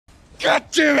God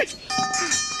damn it!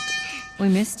 We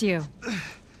missed you.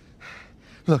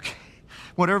 Look,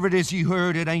 whatever it is you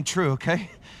heard, it ain't true, okay?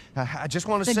 I just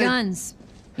want to say... The guns.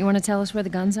 You want to tell us where the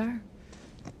guns are?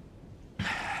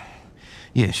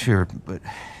 Yeah, sure, but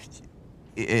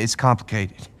it's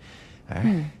complicated. All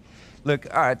right? Look,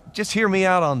 all right, just hear me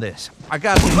out on this. I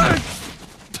got...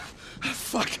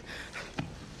 Fuck.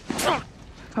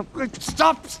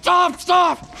 Stop!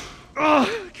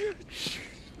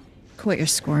 Quit your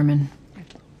squirming.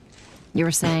 You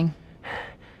were saying?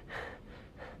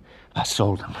 I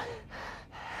sold him.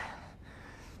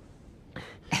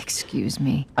 Excuse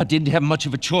me. I didn't have much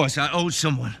of a choice. I owed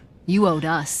someone. You owed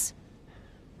us.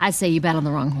 I'd say you bet on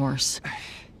the wrong horse.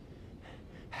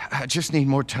 I just need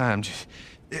more time. Just,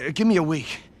 give me a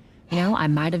week. You know, I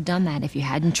might have done that if you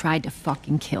hadn't tried to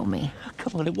fucking kill me.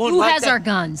 Come on, it won't. Who has our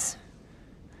guns?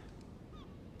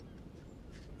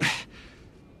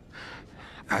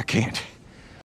 I can't.